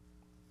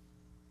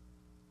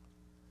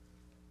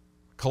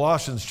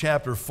 Colossians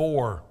chapter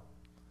 4,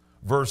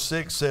 verse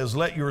 6 says,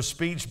 let your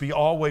speech be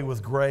always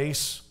with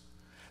grace,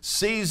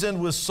 seasoned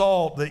with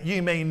salt, that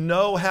ye may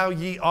know how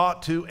ye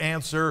ought to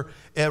answer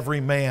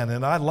every man.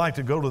 And I'd like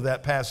to go to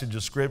that passage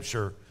of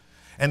Scripture.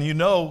 And you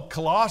know,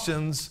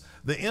 Colossians,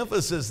 the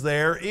emphasis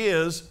there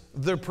is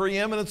the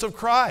preeminence of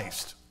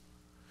Christ.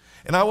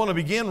 And I want to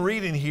begin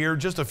reading here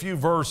just a few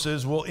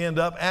verses. We'll end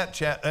up at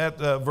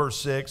verse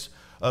 6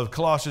 of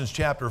Colossians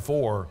chapter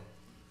 4.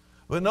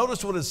 But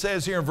notice what it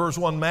says here in verse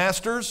 1.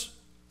 Masters,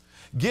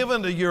 give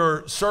unto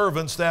your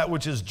servants that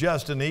which is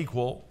just and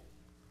equal,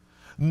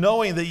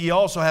 knowing that ye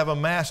also have a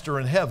master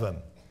in heaven.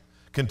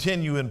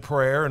 Continue in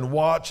prayer and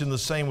watch in the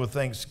same with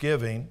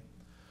thanksgiving,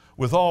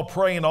 with all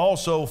praying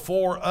also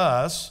for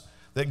us,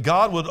 that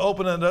God would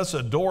open unto us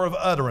a door of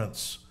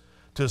utterance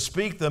to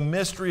speak the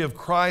mystery of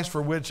Christ,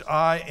 for which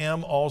I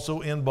am also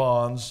in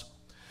bonds,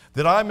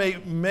 that I may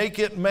make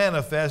it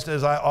manifest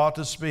as I ought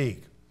to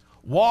speak.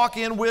 Walk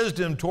in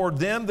wisdom toward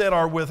them that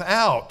are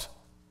without.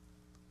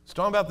 It's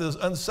talking about this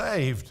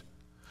unsaved.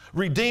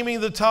 Redeeming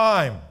the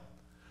time.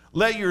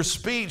 Let your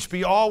speech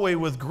be always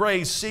with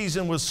grace,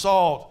 seasoned with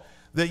salt,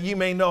 that ye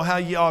may know how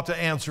ye ought to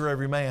answer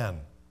every man.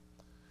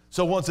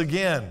 So once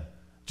again,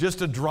 just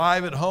to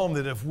drive it home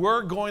that if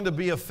we're going to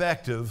be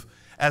effective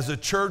as a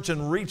church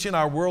in reaching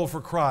our world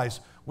for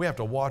Christ, we have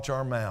to watch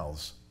our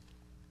mouths.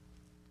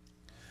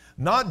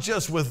 Not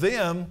just with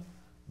them,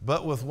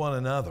 but with one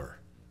another.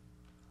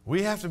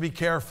 We have to be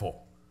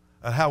careful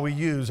at how we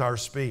use our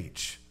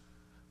speech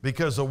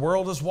because the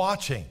world is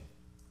watching.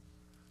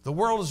 The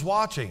world is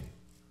watching,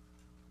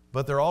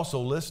 but they're also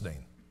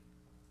listening.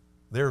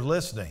 They're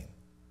listening.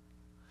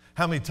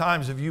 How many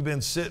times have you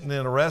been sitting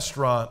in a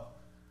restaurant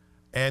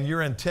and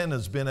your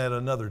antenna's been at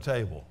another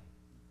table?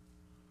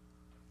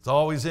 It's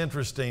always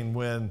interesting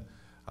when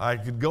I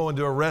could go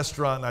into a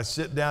restaurant and I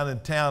sit down in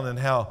town and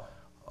how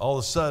all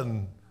of a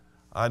sudden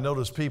I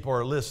notice people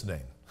are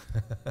listening.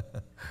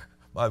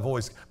 My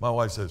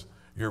wife says,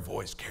 your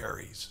voice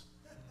carries.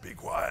 Be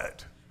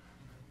quiet.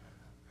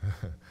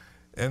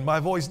 And my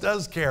voice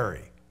does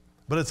carry.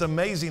 But it's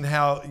amazing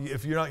how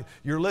if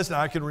you're listening.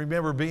 I can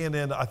remember being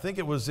in, I think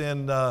it was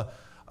in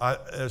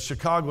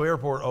Chicago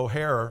Airport,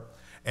 O'Hare,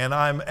 and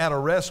I'm at a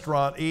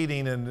restaurant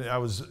eating, and I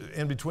was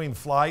in between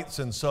flights,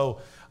 and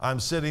so I'm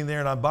sitting there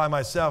and I'm by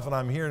myself and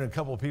I'm hearing a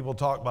couple of people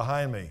talk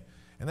behind me.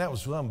 And that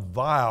was some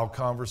vile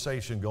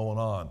conversation going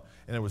on.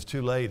 And it was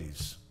two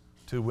ladies,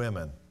 two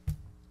women.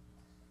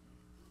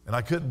 And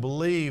I couldn't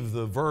believe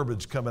the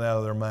verbiage coming out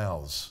of their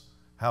mouths,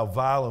 how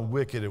vile and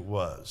wicked it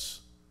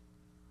was.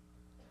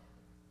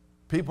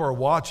 People are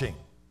watching,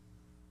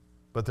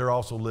 but they're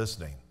also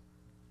listening.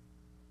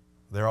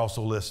 They're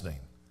also listening.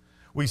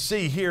 We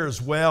see here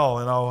as well,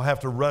 and I'll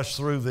have to rush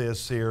through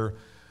this here,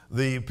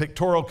 the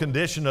pictorial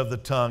condition of the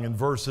tongue in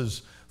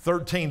verses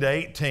 13 to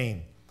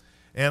 18.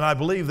 And I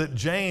believe that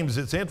James,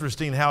 it's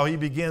interesting how he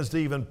begins to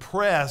even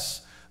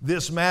press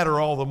this matter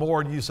all the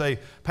more. And you say,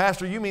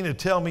 Pastor, you mean to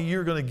tell me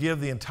you're going to give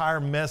the entire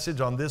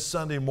message on this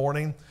Sunday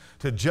morning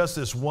to just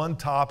this one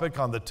topic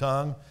on the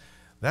tongue?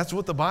 That's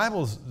what the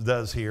Bible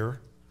does here.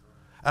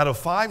 Out of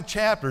 5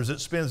 chapters, it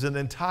spends an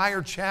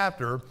entire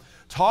chapter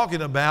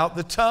talking about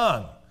the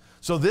tongue.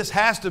 So this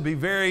has to be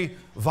very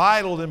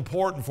vital and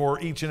important for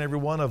each and every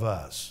one of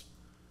us.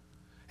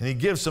 And he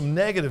gives some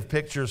negative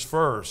pictures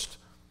first.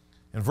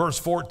 In verse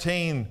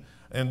 14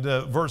 and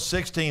verse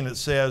 16 it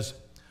says,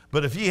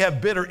 but if ye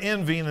have bitter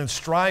envying and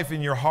strife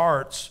in your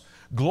hearts,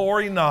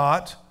 glory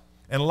not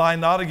and lie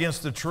not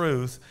against the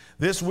truth.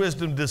 This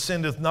wisdom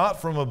descendeth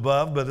not from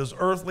above, but is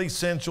earthly,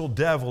 sensual,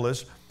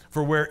 devilish.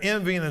 For where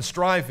envying and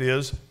strife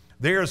is,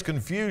 there is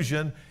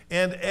confusion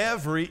and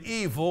every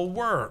evil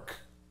work.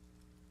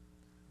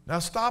 Now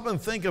stop and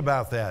think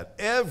about that.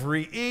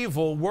 Every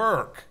evil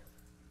work.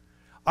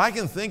 I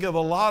can think of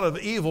a lot of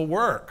evil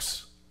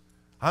works.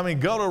 I mean,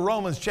 go to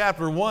Romans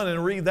chapter 1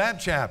 and read that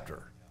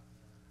chapter.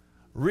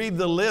 Read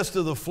the list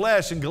of the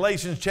flesh in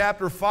Galatians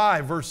chapter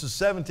 5, verses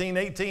 17,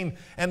 18,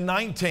 and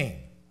 19.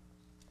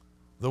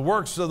 The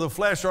works of the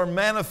flesh are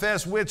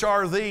manifest, which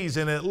are these,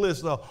 and it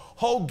lists the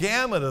whole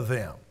gamut of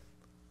them.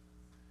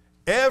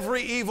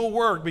 Every evil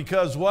work,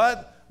 because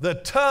what? The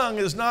tongue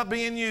is not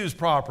being used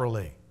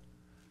properly.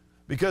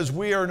 Because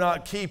we are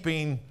not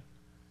keeping,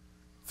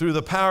 through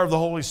the power of the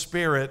Holy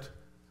Spirit,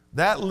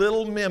 that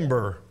little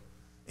member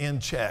in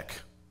check.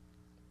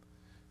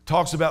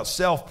 Talks about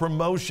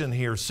self-promotion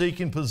here,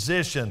 seeking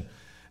position.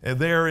 And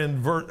there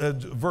in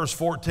verse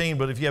 14,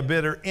 but if you have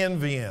bitter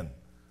envying,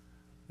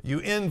 you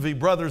envy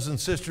brothers and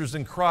sisters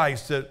in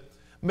Christ that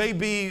may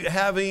be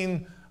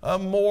having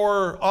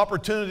more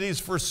opportunities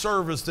for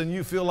service than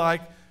you feel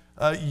like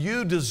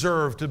you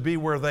deserve to be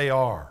where they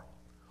are.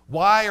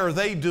 Why are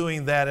they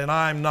doing that and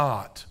I'm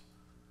not?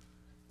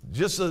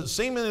 Just a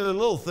seemingly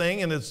little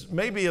thing, and it's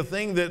maybe a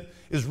thing that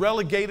is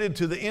relegated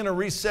to the inner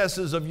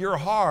recesses of your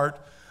heart,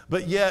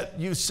 but yet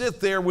you sit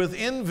there with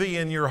envy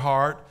in your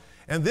heart,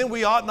 and then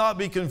we ought not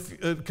be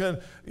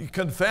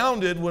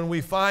confounded when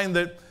we find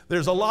that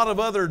there's a lot of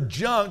other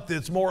junk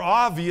that's more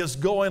obvious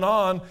going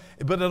on,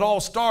 but it all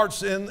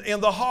starts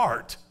in the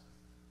heart.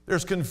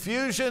 There's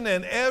confusion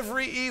in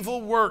every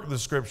evil work, the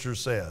Scripture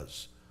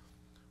says.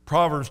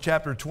 Proverbs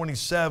chapter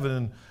 27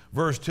 and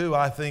verse 2,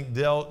 I think,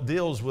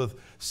 deals with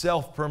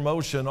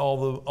self-promotion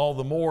all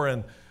the more.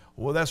 And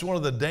well, that's one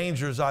of the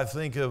dangers, I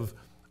think, of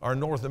our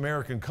North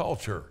American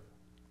culture,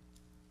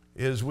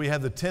 is we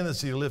have the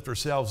tendency to lift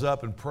ourselves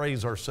up and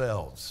praise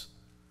ourselves.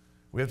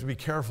 We have to be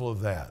careful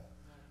of that.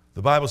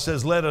 The Bible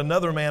says, let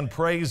another man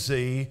praise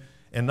thee,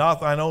 and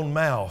not thine own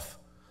mouth,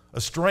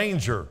 a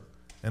stranger,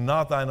 and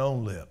not thine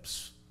own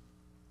lips.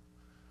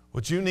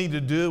 What you need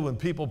to do when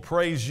people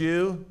praise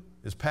you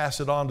is pass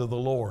it on to the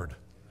Lord.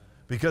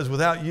 Because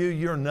without you,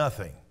 you're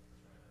nothing.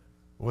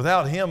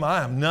 Without Him,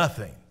 I am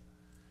nothing.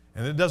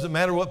 And it doesn't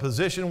matter what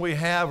position we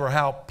have or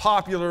how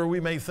popular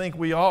we may think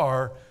we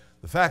are.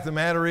 The fact of the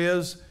matter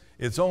is,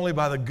 it's only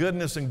by the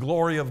goodness and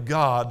glory of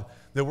God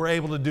that we're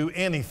able to do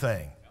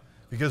anything.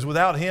 Because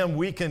without Him,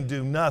 we can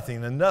do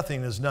nothing, and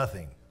nothing is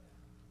nothing.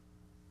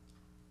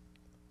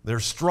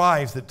 There's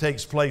strife that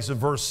takes place in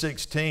verse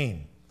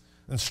 16.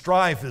 And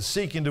strife is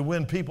seeking to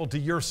win people to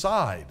your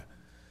side,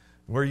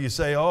 where you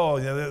say, oh,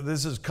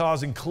 this is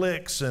causing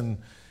cliques and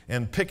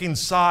picking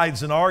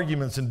sides and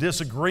arguments and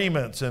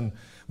disagreements. And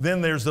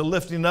then there's the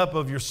lifting up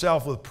of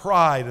yourself with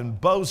pride and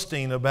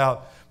boasting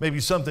about maybe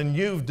something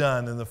you've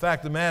done. And the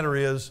fact of the matter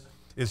is,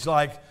 it's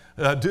like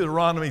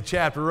Deuteronomy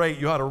chapter 8.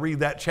 You ought to read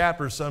that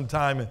chapter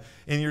sometime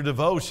in your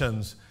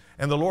devotions.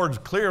 And the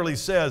Lord clearly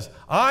says,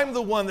 I'm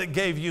the one that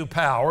gave you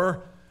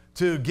power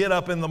to get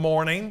up in the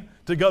morning,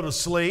 to go to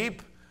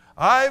sleep.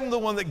 I'm the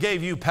one that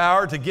gave you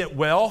power to get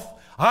wealth.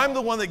 I'm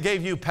the one that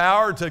gave you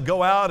power to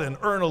go out and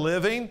earn a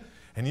living.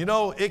 And you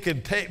know, it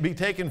could be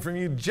taken from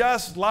you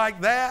just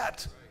like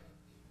that.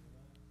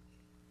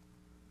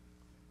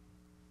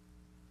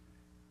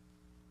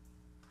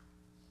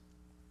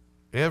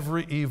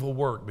 Every evil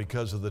work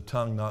because of the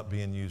tongue not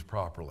being used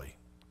properly.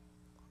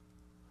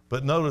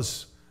 But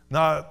notice,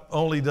 not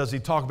only does he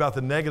talk about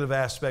the negative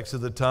aspects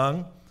of the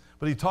tongue,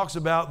 but he talks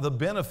about the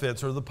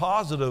benefits or the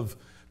positive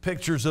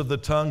pictures of the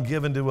tongue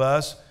given to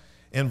us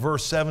in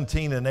verse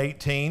 17 and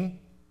 18.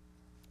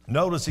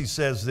 Notice he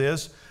says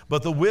this,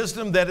 but the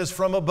wisdom that is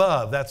from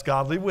above, that's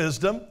godly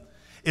wisdom,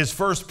 is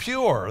first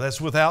pure, that's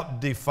without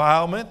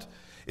defilement,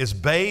 it's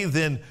bathed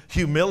in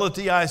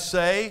humility, I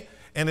say,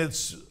 and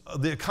it's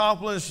the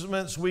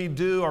accomplishments we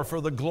do are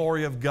for the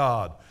glory of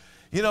God.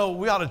 You know,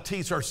 we ought to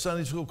teach our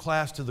Sunday school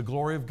class to the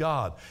glory of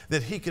God,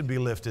 that He could be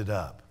lifted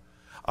up.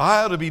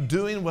 I ought to be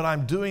doing what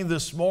I'm doing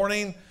this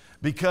morning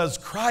because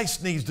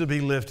Christ needs to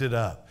be lifted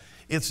up.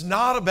 It's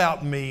not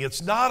about me.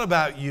 It's not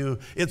about you.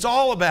 It's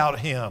all about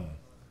Him.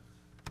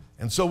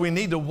 And so we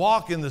need to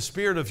walk in the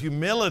spirit of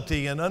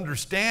humility and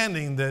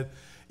understanding that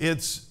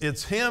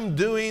it's Him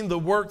doing the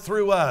work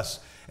through us,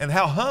 and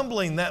how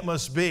humbling that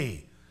must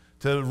be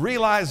to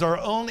realize our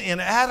own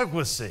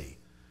inadequacy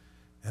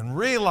and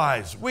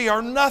realize we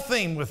are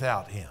nothing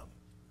without Him.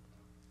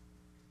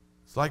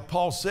 It's like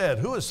Paul said,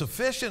 who is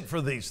sufficient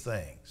for these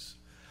things?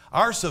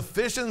 Our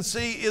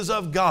sufficiency is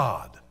of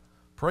God.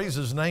 Praise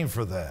His name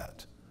for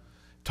that.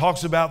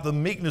 Talks about the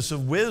meekness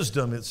of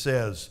wisdom, it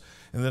says.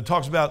 And then it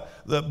talks about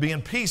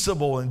being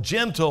peaceable and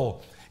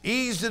gentle,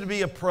 easy to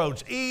be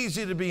approached,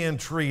 easy to be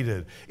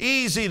entreated,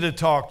 easy to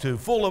talk to,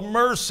 full of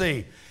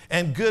mercy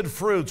and good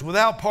fruits,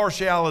 without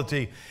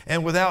partiality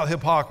and without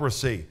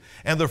hypocrisy.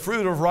 And the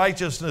fruit of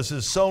righteousness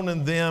is sown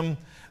in them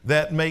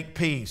that make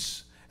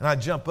peace. And I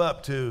jump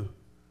up to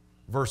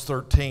verse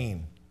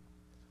 13.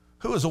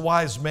 Who is a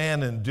wise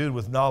man endued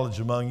with knowledge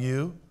among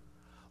you?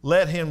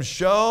 Let him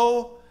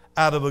show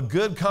out of a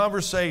good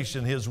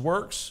conversation his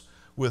works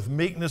with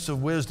meekness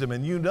of wisdom.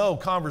 And you know,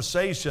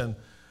 conversation,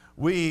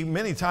 we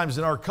many times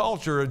in our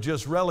culture have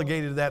just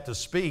relegated that to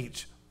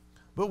speech.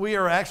 But we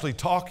are actually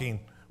talking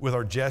with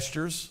our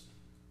gestures.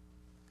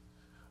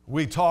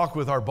 We talk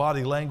with our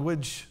body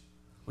language.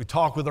 We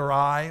talk with our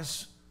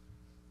eyes.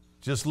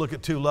 Just look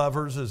at two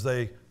lovers as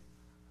they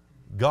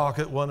gawk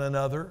at one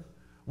another.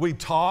 We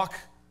talk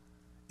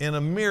in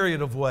a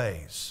myriad of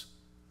ways,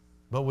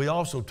 but we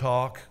also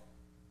talk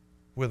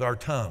with our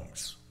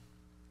tongues.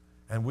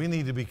 And we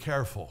need to be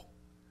careful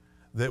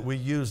that we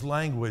use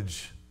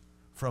language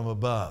from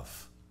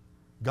above,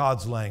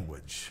 God's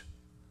language.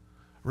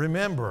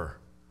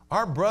 Remember,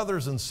 our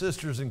brothers and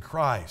sisters in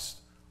Christ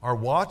are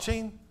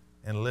watching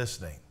and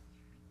listening.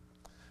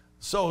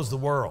 So is the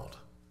world.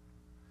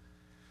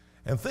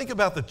 And think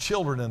about the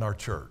children in our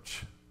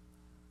church.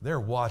 They're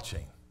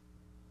watching.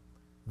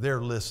 They're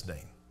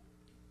listening.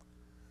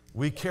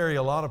 We carry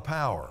a lot of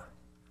power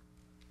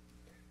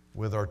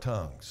with our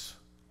tongues.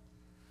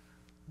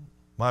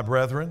 My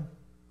brethren,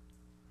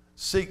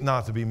 seek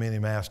not to be many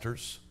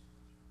masters,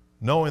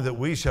 knowing that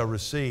we shall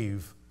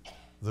receive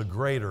the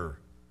greater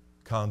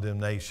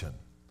condemnation.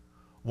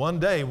 One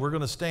day we're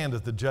going to stand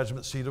at the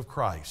judgment seat of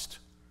Christ.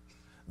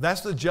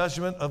 That's the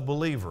judgment of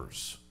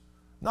believers,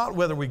 not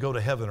whether we go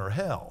to heaven or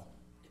hell,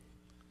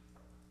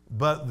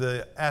 but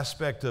the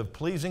aspect of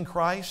pleasing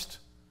Christ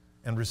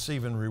and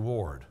receiving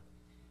reward.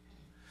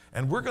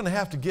 And we're going to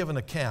have to give an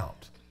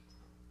account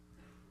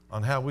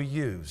on how we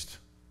used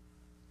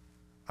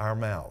our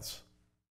mouths.